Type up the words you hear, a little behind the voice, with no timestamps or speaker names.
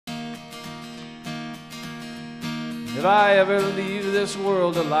If I ever leave this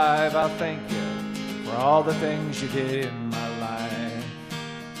world alive, I'll thank you for all the things you did in my life.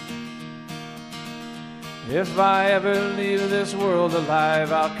 If I ever leave this world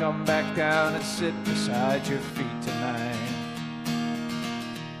alive, I'll come back down and sit beside your feet tonight.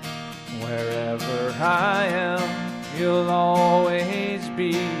 Wherever I am, you'll always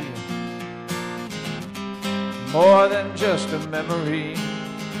be more than just a memory.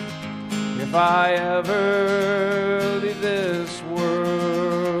 If I ever leave this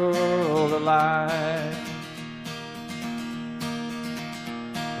world alive,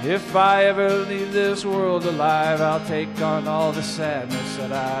 if I ever leave this world alive, I'll take on all the sadness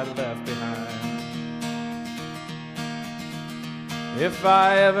that I left behind. If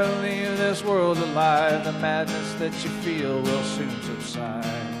I ever leave this world alive, the madness that you feel will soon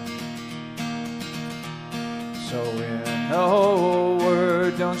subside. So in a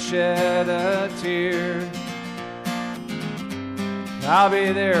word, don't shed a tear. I'll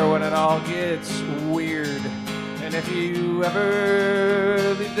be there when it all gets weird. And if you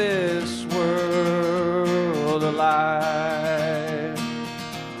ever leave this world alive,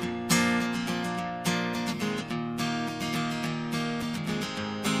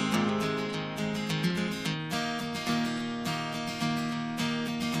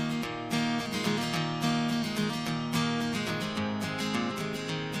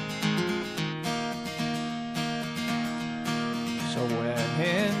 so when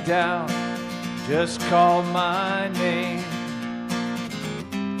in doubt, just call my name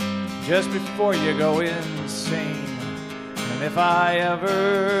just before you go insane. And if I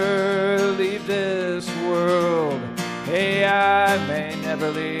ever leave this world, hey, I may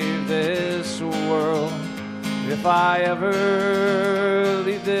never leave this world. If I ever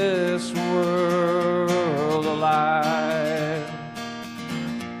leave this world alive,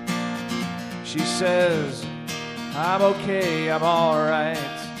 she says, I'm okay, I'm alright.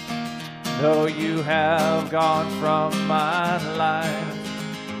 Though you have gone from my life,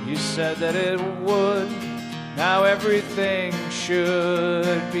 you said that it would. Now everything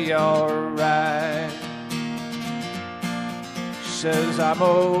should be alright. She says I'm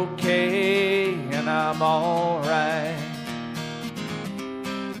okay and I'm alright.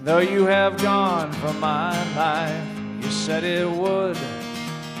 Though you have gone from my life, you said it would.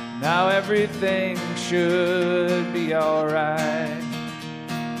 Now everything should be alright.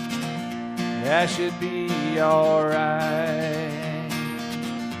 Yeah, should be alright.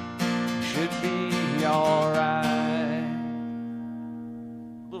 Should be alright.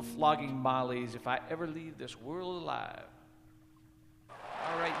 Little flogging mollies, if I ever leave this world alive.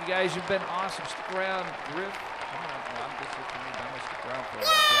 All right, you guys, you've been awesome. Stick around, Griff. Come on, I'm just looking. I'm gonna stick around for a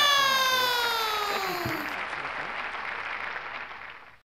while. Jackson, Thank you.